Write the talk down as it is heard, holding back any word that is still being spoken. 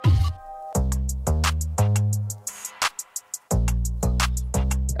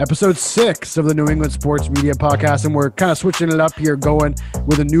Episode 6 of the New England Sports Media Podcast, and we're kind of switching it up here, going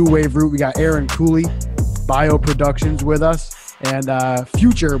with a new wave route. We got Aaron Cooley, Bio Productions, with us, and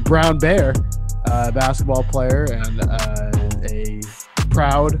future Brown Bear basketball player and a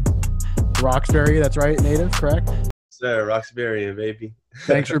proud Roxbury. That's right, native, correct? Sir, Roxbury, baby.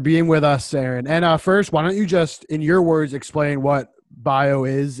 Thanks for being with us, Aaron. And first, why don't you just, in your words, explain what Bio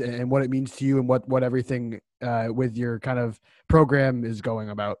is and what it means to you and what everything with your kind of program is going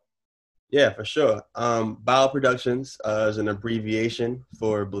about? Yeah, for sure. Bio Productions is an abbreviation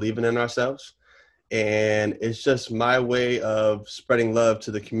for believing in ourselves. And it's just my way of spreading love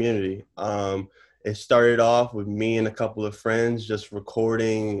to the community. It started off with me and a couple of friends just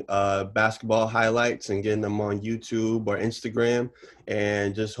recording basketball highlights and getting them on YouTube or Instagram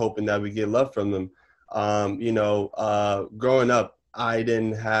and just hoping that we get love from them. Growing up, I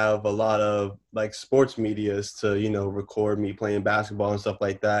didn't have a lot of like sports medias to, record me playing basketball and stuff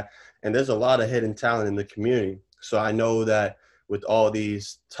like that. And there's a lot of hidden talent in the community. So I know that with all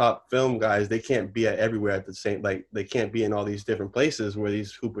these top film guys, they can't be everywhere at the same, like they can't be in all these different places where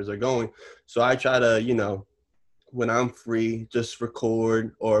these hoopers are going. So I try to, when I'm free, just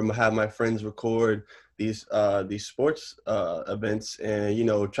record or have my friends record these sports events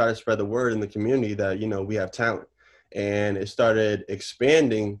and, try to spread the word in the community that, we have talent. And it started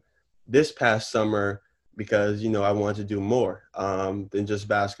expanding this past summer because, I wanted to do more than just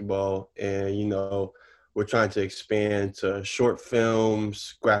basketball. And, we're trying to expand to short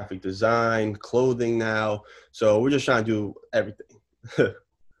films, graphic design, clothing now. So we're just trying to do everything.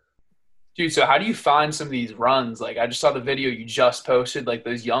 Dude, so how do you find some of these runs? Like, I just saw the video you just posted, like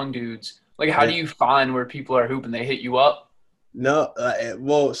those young dudes. Like, how do you find where people are hooping? They hit you up? No,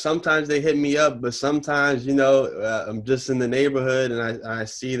 well, sometimes they hit me up, but sometimes, I'm just in the neighborhood and I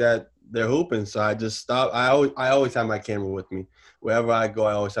see that they're hooping, so I just stop. I always have my camera with me. Wherever I go,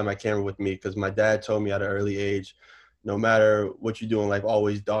 I always have my camera with me because my dad told me at an early age, no matter what you do in life,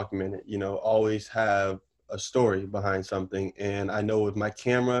 always document it, always have a story behind something. And I know with my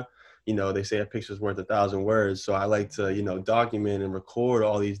camera, they say a picture's worth 1,000 words. So I like to, document and record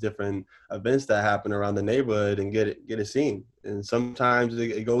all these different events that happen around the neighborhood and get it seen. And sometimes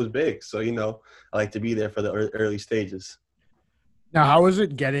it goes big. So, I like to be there for the early stages. Now, how is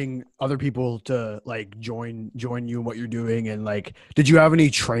it getting other people to like join you in what you're doing? And like, did you have any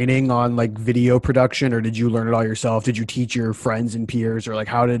training on like video production, or did you learn it all yourself? Did you teach your friends and peers, or like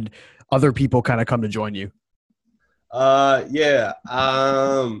how did other people kind of come to join you? Yeah.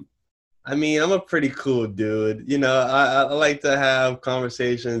 I mean, I'm a pretty cool dude. I like to have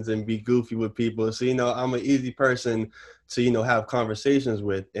conversations and be goofy with people. So, I'm an easy person to, have conversations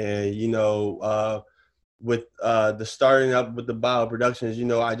with. And, with the starting up with the Bio Productions,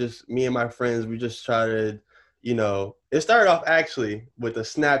 me and my friends, we just started, it started off actually with a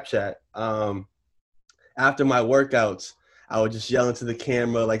Snapchat. After my workouts, I would just yell into the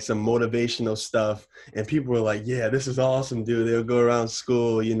camera like some motivational stuff, and people were like, yeah, this is awesome, dude. They'll go around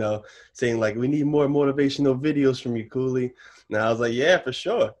school, saying like, we need more motivational videos from you, Cooley. And I was like, yeah, for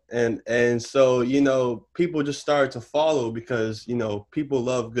sure. And so, people just started to follow because, people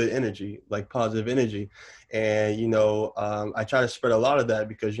love good energy, like positive energy. And, I try to spread a lot of that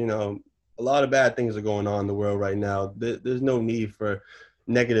because, a lot of bad things are going on in the world right now. There's no need for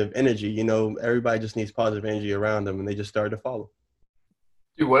negative energy. Everybody just needs positive energy around them, and they just started to follow.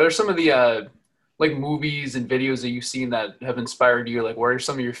 Dude, what are some of the like movies and videos that you've seen that have inspired you? Like, what are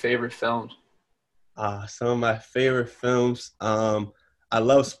some of your favorite films? Some of my favorite films. I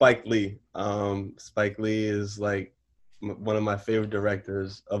love Spike Lee. Spike Lee is like one of my favorite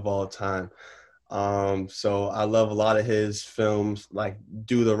directors of all time. So I love a lot of his films. Like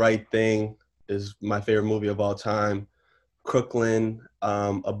Do the Right Thing is my favorite movie of all time. Crooklyn,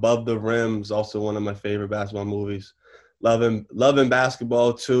 Above the Rim is also one of my favorite basketball movies. Loving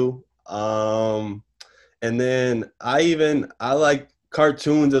Basketball too. And then I like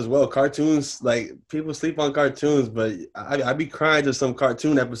cartoons as well. Cartoons, like people sleep on cartoons, but I be crying to some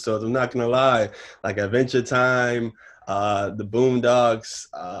cartoon episodes. I'm not gonna lie, like Adventure Time, the Boondocks,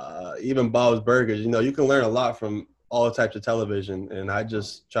 even Bob's Burgers. You can learn a lot from all types of television, and I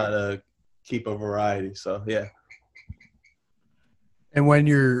just try to keep a variety. So yeah. And when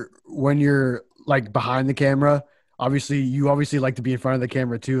you're like behind the camera, you obviously like to be in front of the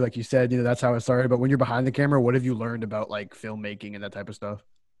camera too, like you said, that's how it started. But when you're behind the camera, what have you learned about like filmmaking and that type of stuff?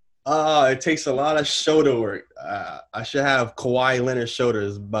 It takes a lot of shoulder work. I should have Kawhi Leonard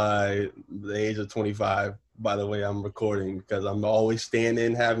shoulders by the age of 25, by the way I'm recording, because I'm always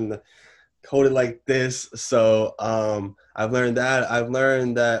standing, having to hold it like this. So I've learned that.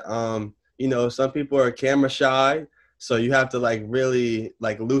 Some people are camera shy. So you have to like really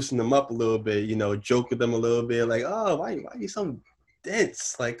like loosen them up a little bit, you know, joke with them a little bit, like, oh, why you so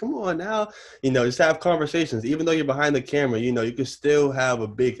dense? Like, come on now, you know, just have conversations. Even though you're behind the camera, you know, you can still have a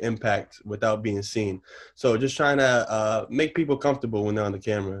big impact without being seen. So just trying to make people comfortable when they're on the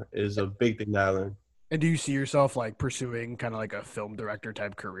camera is a big thing that I learned. And do you see yourself like pursuing kind of like a film director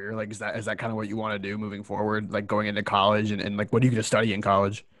type career? Like, is that kind of what you want to do moving forward? Like going into college and like what are you going to study in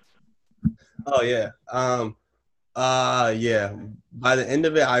college? Oh yeah. Yeah. By the end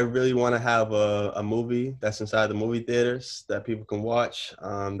of it, I really want to have a movie that's inside the movie theaters that people can watch.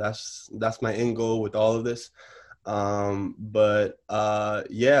 That's my end goal with all of this. Yeah,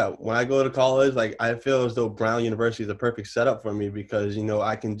 when I go to college, like I feel as though Brown University is a perfect setup for me because, you know,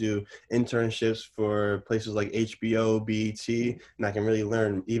 I can do internships for places like HBO, BET, and I can really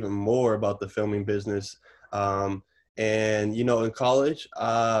learn even more about the filming business. And, you know, in college,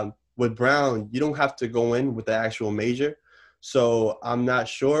 with Brown, you don't have to go in with the actual major. So I'm not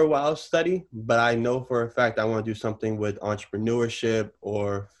sure what I'll study, but I know for a fact I want to do something with entrepreneurship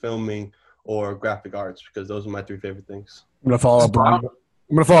or filming or graphic arts because those are my three favorite things. I'm gonna follow up. I'm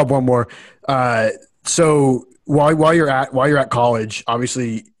gonna follow up one more. So while you're at college,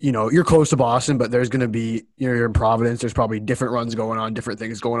 obviously, you know, you're close to Boston, but there's gonna be, you know, you're in Providence. There's probably different runs going on, different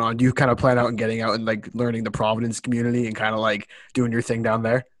things going on. Do you kind of plan out and getting out and like learning the Providence community and kind of like doing your thing down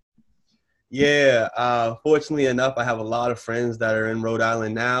there? Yeah, fortunately enough, I have a lot of friends that are in Rhode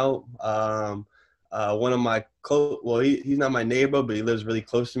Island now. One of my he's not my neighbor, but he lives really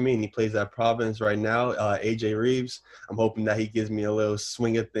close to me, and he plays at Providence right now. AJ Reeves. I'm hoping that he gives me a little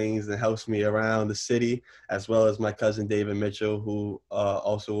swing of things and helps me around the city, as well as my cousin David Mitchell, who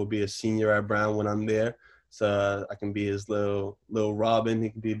also will be a senior at Brown when I'm there. So I can be his little Robin.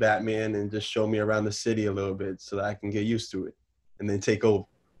 He can be Batman and just show me around the city a little bit, so that I can get used to it, and then take over.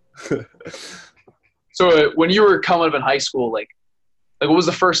 So when you were coming up in high school, like what was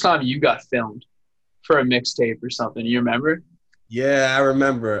the first time you got filmed for a mixtape or something? You remember? Yeah, I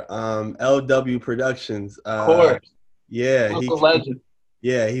remember. LW Productions. Of course. Yeah, That's a legend.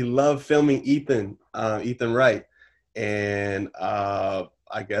 Yeah, he loved filming Ethan Wright, and I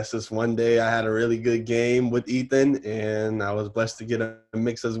guess this one day I had a really good game with Ethan, and I was blessed to get a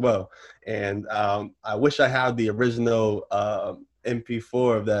mix as well. And I wish I had the original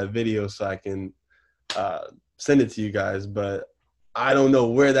MP4 of that video so I can send it to you guys, but I don't know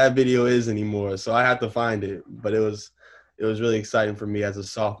where that video is anymore, so I have to find it. But it was really exciting for me as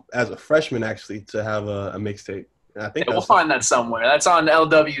a freshman actually to have a mixtape. And I think we'll find that somewhere. That's on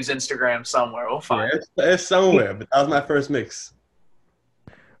LW's Instagram somewhere. We'll find it. It's somewhere, but that was my first mix.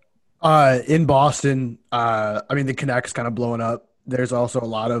 In Boston, I mean, the Connect's kind of blowing up. There's also a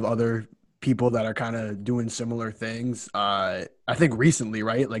lot of other people that are kind of doing similar things. I think recently,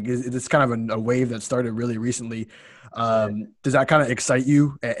 right? Like it's kind of a wave that started really recently. Does that kind of excite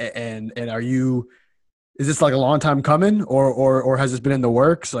you? And is this like a long time coming or has this been in the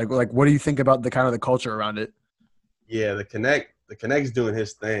works? Like what do you think about the kind of the culture around it? Yeah, the Connect's doing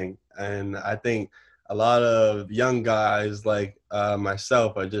his thing. And I think a lot of young guys like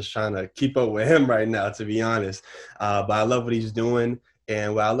myself are just trying to keep up with him right now, to be honest. But I love what he's doing.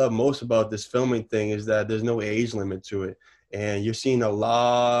 And what I love most about this filming thing is that there's no age limit to it. And you're seeing a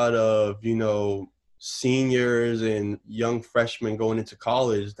lot of, you know, seniors and young freshmen going into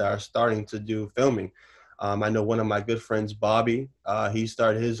college that are starting to do filming. I know one of my good friends, Bobby, he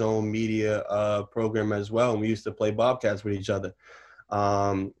started his own media program as well. And we used to play Bobcats with each other.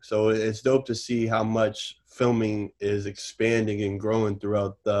 So it's dope to see how much filming is expanding and growing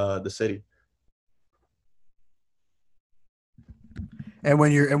throughout the city. And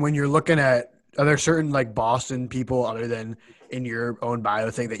when you're looking at, are there certain like Boston people other than in your own bio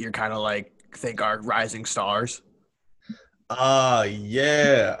think that you're kind of like think are rising stars?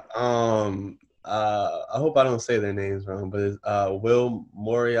 Yeah. I hope I don't say their names wrong, but it's Will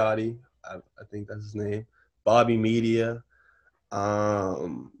Moriarty, I think that's his name. Bobby Media.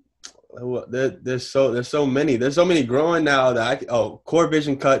 There's so many. There's so many growing now that Core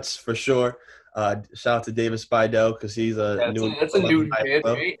Vision Cuts for sure. Shout out to David Spidell because he's a new kid,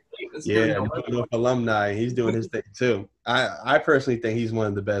 right? New alumni. He's doing his thing too. I personally think he's one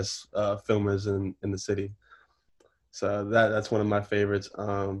of the best filmers in the city. So that's one of my favorites.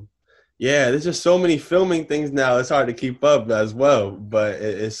 Yeah, there's just so many filming things now. It's hard to keep up as well, but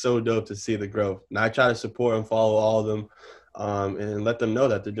it's so dope to see the growth. And I try to support and follow all of them and let them know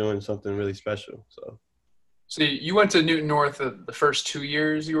that they're doing something really special. So you went to Newton North the first 2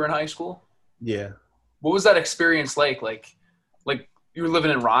 years you were in high school? Yeah. What was that experience like? Like you were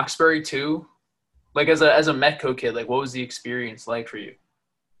living in Roxbury too? Like as a Metco kid, like what was the experience like for you?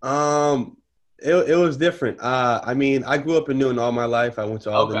 It was different. I mean, I grew up in Newton all my life. I went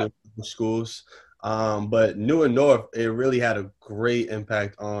to all the Okay. Newton schools. But Newton North, it really had a great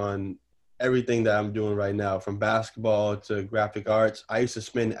impact on everything that I'm doing right now, from basketball to graphic arts. I used to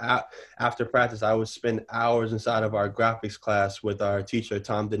spend after practice, I would spend hours inside of our graphics class with our teacher,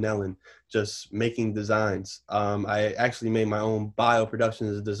 Tom Donnellan, just making designs. I actually made my own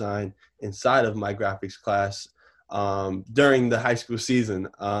bioproductions design inside of my graphics class during the high school season.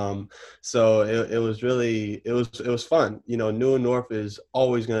 So it was really it was fun. You know, Newton North is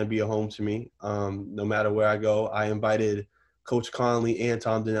always going to be a home to me. No matter where I go, I invited Coach Conley and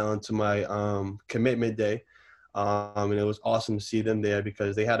Tom Donnellan to my commitment day. And it was awesome to see them there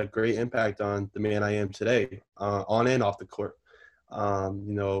because they had a great impact on the man I am today, on and off the court. You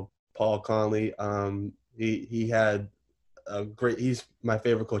know, Paul Conley, he had a great. He's my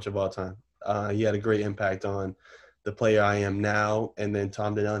favorite coach of all time. He had a great impact on the player I am now, and then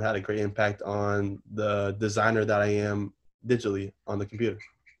Tom Donnellan had a great impact on the designer that I am digitally on the computer.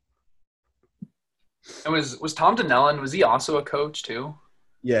 And was Tom Donnellan, was he also a coach too?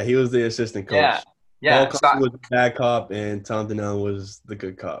 Yeah, he was the assistant Yeah. coach. Paul Yeah. Conley was the bad cop, and Tom Donnellan was the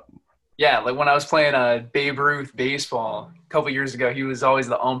good cop. Yeah, like when I was playing Babe Ruth baseball a couple years ago, he was always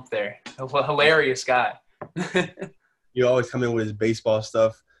the ump there. A hilarious guy. You always come in with his baseball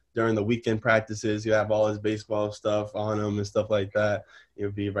stuff during the weekend practices. You have all his baseball stuff on him and stuff like that. He'll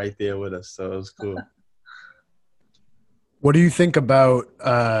be right there with us, so it was cool. What do you think about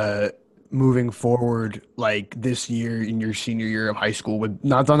moving forward, like this year in your senior year of high school? With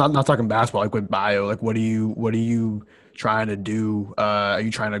not talking basketball, like with bio, like what are you trying to do? Are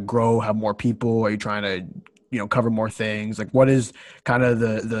you trying to grow, have more people? Are you trying to cover more things? Like what is kind of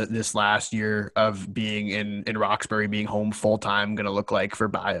the this last year of being in Roxbury, being home full time, going to look like for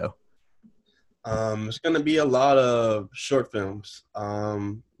bio? It's going to be a lot of short films.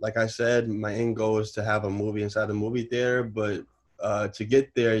 Like I said, my end goal is to have a movie inside the movie theater, but to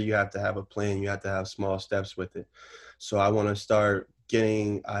get there, you have to have a plan. You have to have small steps with it. So I want to start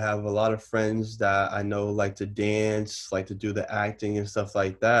I have a lot of friends that I know like to dance, like to do the acting and stuff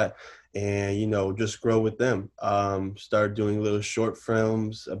like that. And, just grow with them. Start doing little short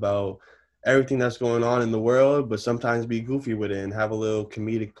films about everything that's going on in the world, but sometimes be goofy with it and have a little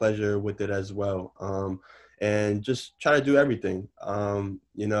comedic pleasure with it as well. And just try to do everything.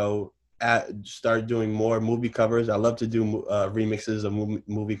 Start doing more movie covers. I love to do remixes of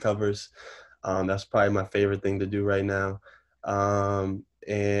movie covers. That's probably my favorite thing to do right now. I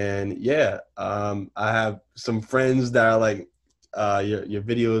have some friends that are like, your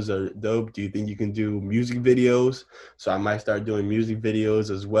videos are dope. Do you think you can do music videos? So I might start doing music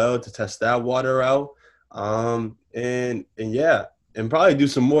videos as well to test that water out. And probably do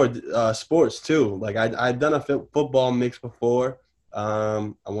some more sports too. Like I've done a football mix before.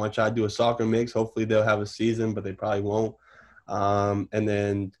 I want to try to do a soccer mix. Hopefully they'll have a season, but they probably won't. And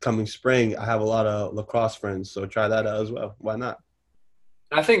then coming spring, I have a lot of lacrosse friends, so try that out as well. Why not?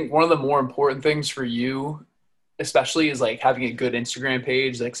 I think one of the more important things for you, especially, is like having a good Instagram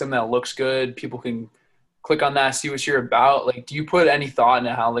page, like something that looks good. People can click on that, see what you're about. Like, do you put any thought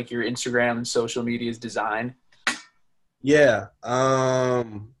into how like your Instagram and social media is designed? Yeah.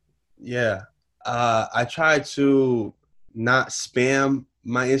 Yeah. I try to not spam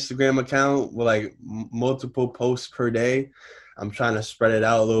my Instagram account with like multiple posts per day. I'm trying to spread it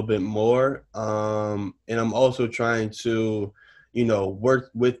out a little bit more. And I'm also trying to,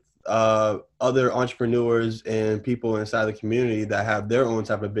 work with other entrepreneurs and people inside the community that have their own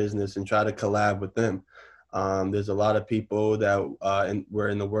type of business and try to collab with them. There's a lot of people that we're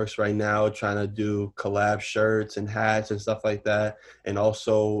in the works right now trying to do collab shirts and hats and stuff like that. And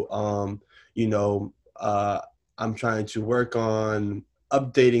also, I'm trying to work on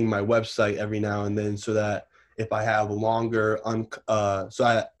updating my website every now and then so that if I have I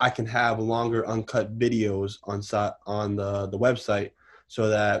can have longer uncut videos on the website so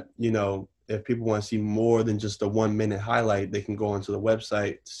that, if people want to see more than just a 1 minute highlight, they can go onto the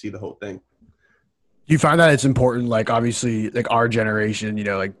website to see the whole thing. Do you find that it's important, like obviously like our generation,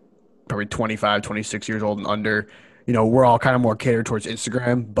 like probably 25, 26 years old and under, we're all kind of more catered towards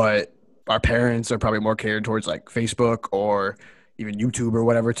Instagram, but our parents are probably more catered towards like Facebook or even YouTube or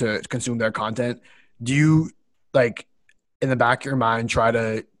whatever to consume their content. Do you, like, in the back of your mind, try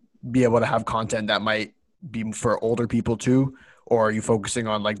to be able to have content that might be for older people too? Or are you focusing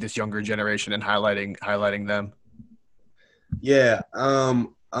on like this younger generation and highlighting them? Yeah.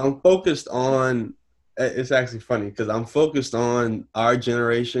 I'm focused on, it's actually funny because I'm focused on our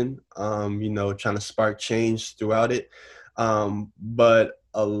generation, trying to spark change throughout it. But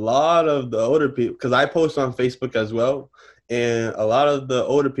a lot of the older people, because I post on Facebook as well, And a lot of the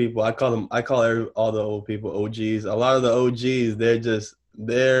older people, all the old people OGs. A lot of the OGs,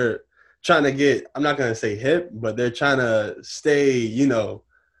 they're trying to get, I'm not gonna say hip, but they're trying to stay,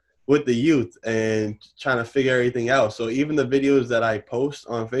 with the youth and trying to figure everything out. So even the videos that I post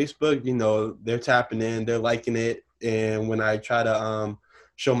on Facebook, they're tapping in, they're liking it. And when I try to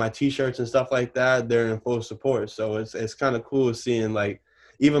show my t-shirts and stuff like that, they're in full support. So it's kind of cool seeing, like,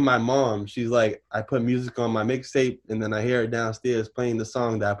 even my mom, she's like, I put music on my mixtape and then I hear her downstairs playing the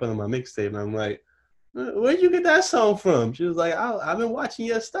song that I put on my mixtape. And I'm like, where'd you get that song from? She was like, I've been watching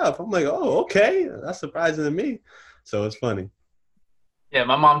your stuff. I'm like, oh, okay. That's surprising to me. So it's funny. Yeah,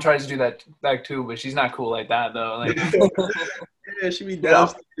 my mom tries to do that too, but she's not cool like that though. Like, yeah, she be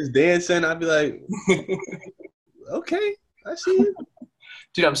downstairs dancing. I'd be like, okay, I see you.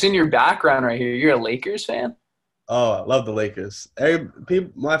 Dude, I'm seeing your background right here. You're a Lakers fan? Oh, I love the Lakers.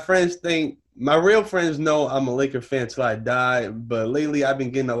 My real friends know I'm a Laker fan till I die, but lately I've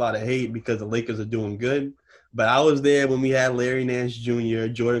been getting a lot of hate because the Lakers are doing good. But I was there when we had Larry Nance Jr.,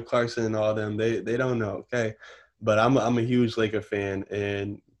 Jordan Clarkson, and all them. They don't know, okay? But I'm a huge Laker fan,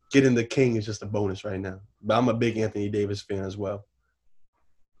 and getting the king is just a bonus right now. But I'm a big Anthony Davis fan as well.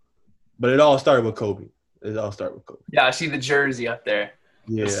 But it all started with Kobe. Yeah, I see the jersey up there.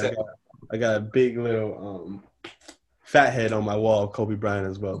 Yeah, I got a big little fat head on my wall, Kobe Bryant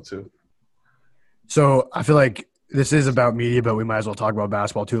as well too. So I feel like this is about media, but we might as well talk about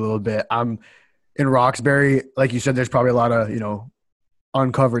basketball too a little bit. I'm in Roxbury. Like you said, there's probably a lot of,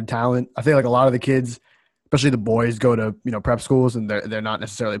 uncovered talent. I feel like a lot of the kids, especially the boys, go to, prep schools and they're not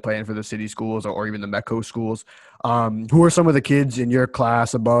necessarily playing for the city schools or even the Metco schools. Who are some of the kids in your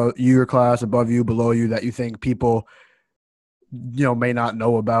class, above you, below you, that you think people, may not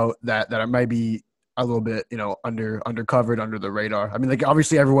know about that might be a little bit, undercovered under the radar? I mean, like,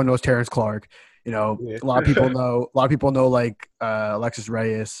 obviously everyone knows Terrence Clark. Yeah. A lot of people know like Alexis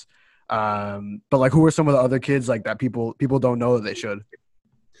Reyes. But like, who are some of the other kids like that people don't know that they should?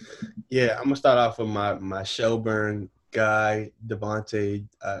 Yeah, I'm gonna start off with my Shelburne guy, Devontae.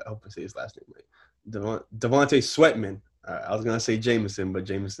 I hope I say his last name right. Devontae Sweatman. I was gonna say Jameson, but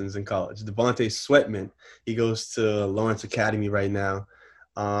Jameson's in college. Devontae Sweatman. He goes to Lawrence Academy right now.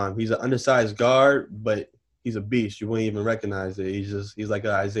 He's an undersized guard, but he's a beast. You wouldn't even recognize it. He's like an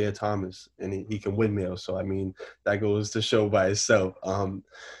Isaiah Thomas, and he can windmill. So I mean, that goes to show by itself. Who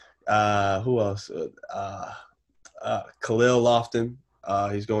else? Khalil Lofton.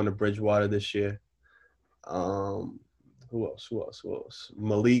 He's going to Bridgewater this year. Who else?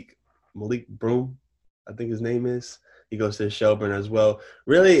 Malik Broom, I think his name is. He goes to Shelburne as well.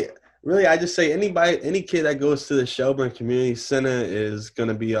 Really, I just say any kid that goes to the Shelburne Community Center is going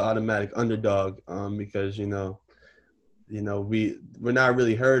to be an automatic underdog, because we're not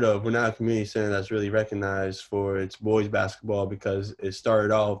really heard of. We're not a community center that's really recognized for its boys basketball, because it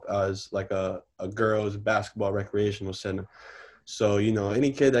started off as like a girls basketball recreational center. So,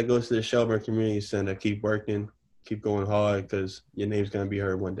 any kid that goes to the Shelburne Community Center, keep working, keep going hard, because your name's going to be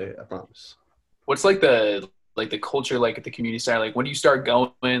heard one day, I promise. What's like the culture like at the community center? Like, when do you start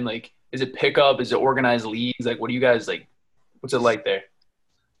going? Like, is it pickup? Is it organized leagues? Like, what do you guys like? What's it like there?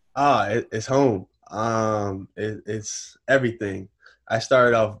 It's home. It's everything. I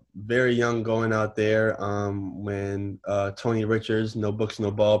started off very young going out there when Tony Richards' No Books,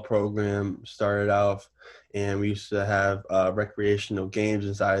 No Ball program started off, and we used to have recreational games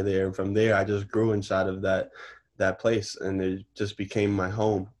inside of there. And from there, I just grew inside of that place, and it just became my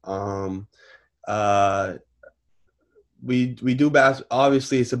home. We do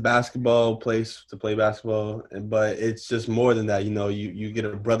obviously it's a basketball place to play basketball, but it's just more than that. You get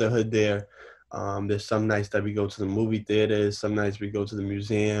a brotherhood there. There's some nights that we go to the movie theaters, some nights we go to the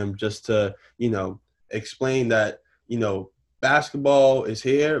museum, just to, explain that, basketball is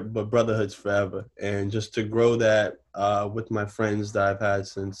here, but brotherhood's forever. And just to grow that with my friends that I've had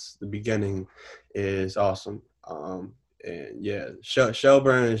since the beginning is awesome. And yeah,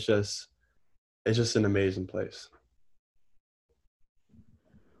 Shelburne is just an amazing place.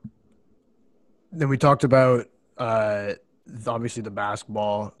 Then we talked about obviously the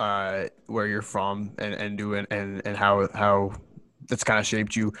basketball, where you're from and doing and how that's kind of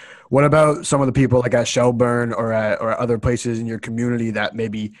shaped you. What about some of the people like at Shelburne or other places in your community that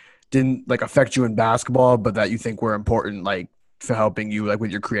maybe didn't like affect you in basketball, but that you think were important, like for helping you like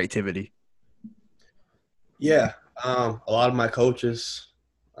with your creativity? Yeah. A lot of my coaches,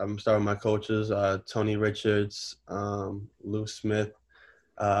 I'm starting my coaches, Tony Richards, Lou Smith,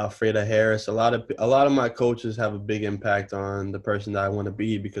 Freda Harris. A lot of my coaches have a big impact on the person that I want to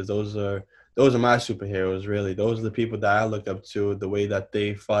be, because those are my superheroes, really. Those are the people that I look up to, the way that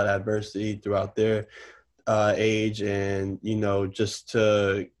they fought adversity throughout their age, and just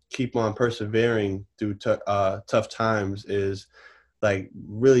to keep on persevering through tough times is like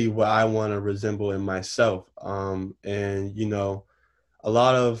really what I want to resemble in myself. And a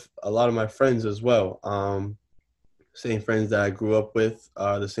lot of my friends as well. Same friends that I grew up with,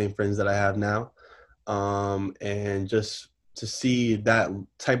 the same friends that I have now. And just to see that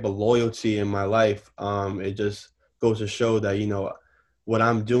type of loyalty in my life, it just goes to show that, what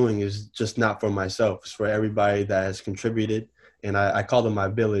I'm doing is just not for myself. It's for everybody that has contributed. And I call them my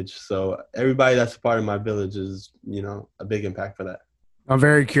village. So everybody that's a part of my village is, a big impact for that. I'm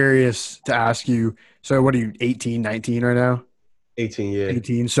very curious to ask you, so what are you, 18, 19 right now? 18, yeah.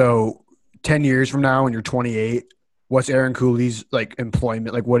 18. So 10 years from now when you're 28, what's Aaron Cooley's like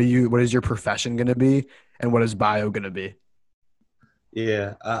employment? Like what is your profession going to be, and what is Bio going to be?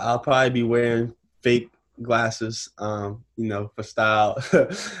 Yeah, I'll probably be wearing fake glasses, for style.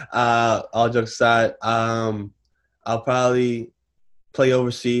 All jokes aside, I'll probably play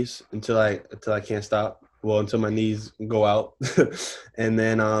overseas until I can't stop. Well, until my knees go out, and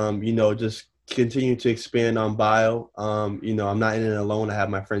then just continue to expand on Bio. I'm not in it alone. I have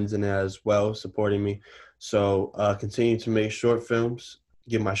my friends in it as well supporting me. So continue to make short films,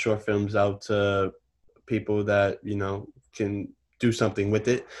 get my short films out to people that can do something with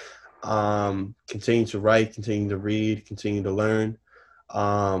it. Continue to write, continue to read, continue to learn.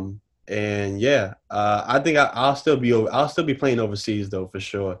 And yeah, I think I'll still be playing overseas though, for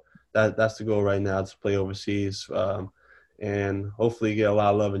sure. That's the goal right now, to play overseas, and hopefully get a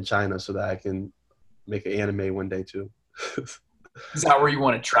lot of love in China so that I can make an anime one day too. Is that where you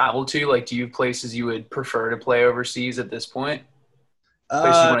want to travel to? Like, do you have places you would prefer to play overseas at this point?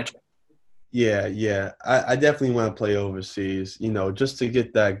 Places you want to Yeah. I definitely want to play overseas, just to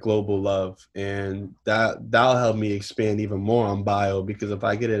get that global love, and that'll help me expand even more on Bio, because if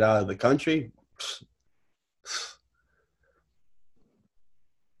I get it out of the country.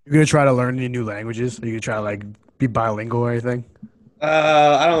 You're going to try to learn any new languages? Are you going to try to like be bilingual or anything?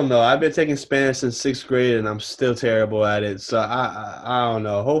 I don't know. I've been taking Spanish since 6th grade, and I'm still terrible at it. So I don't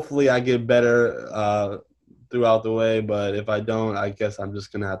know. Hopefully I get better throughout the way, but if I don't, I guess I'm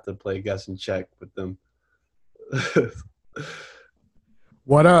just gonna have to play guess and check with them.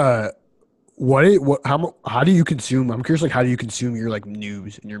 How do you consume? I'm curious, like, how do you consume your like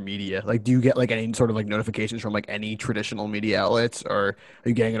news and your media? Like, do you get like any sort of like notifications from like any traditional media outlets, or are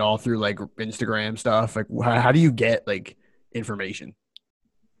you getting it all through like Instagram stuff? Like, how do you get like information?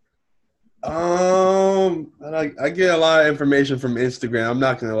 I get a lot of information from Instagram. I'm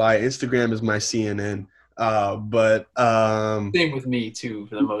not gonna lie, Instagram is my CNN. But same with me too,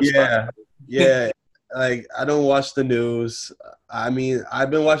 for the most part. Yeah. Like, I don't watch the news. I mean, I've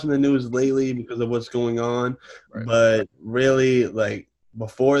been watching the news lately because of what's going on, right. But really, like,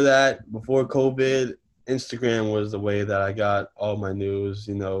 before COVID, Instagram was the way that I got all my news,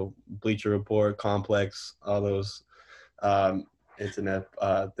 Bleacher Report, Complex, all those internet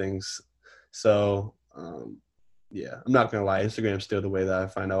things. So, yeah, I'm not going to lie. Instagram's still the way that I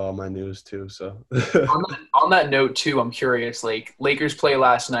find out all my news too. So on that note too, I'm curious, like, Lakers play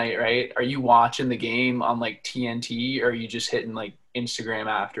last night, right? Are you watching the game on like TNT, or are you just hitting like Instagram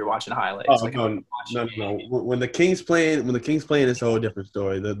after watching highlights? Oh, like, no. When the Kings playing, it's a whole different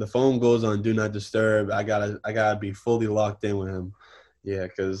story. The phone goes on Do Not Disturb. I gotta be fully locked in with him. Yeah,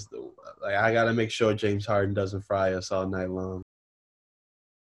 because like, I gotta make sure James Harden doesn't fry us all night long.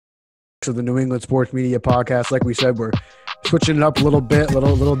 So the New England Sports Media Podcast, like we said, we're switching it up a little bit,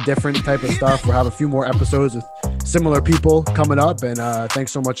 little different type of stuff. We'll have a few more episodes with similar people coming up. And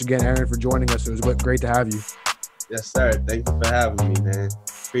thanks so much again, Aaron, for joining us. It was great to have you. Yes, sir. Thank you for having me, man.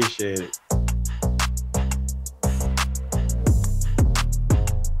 Appreciate it.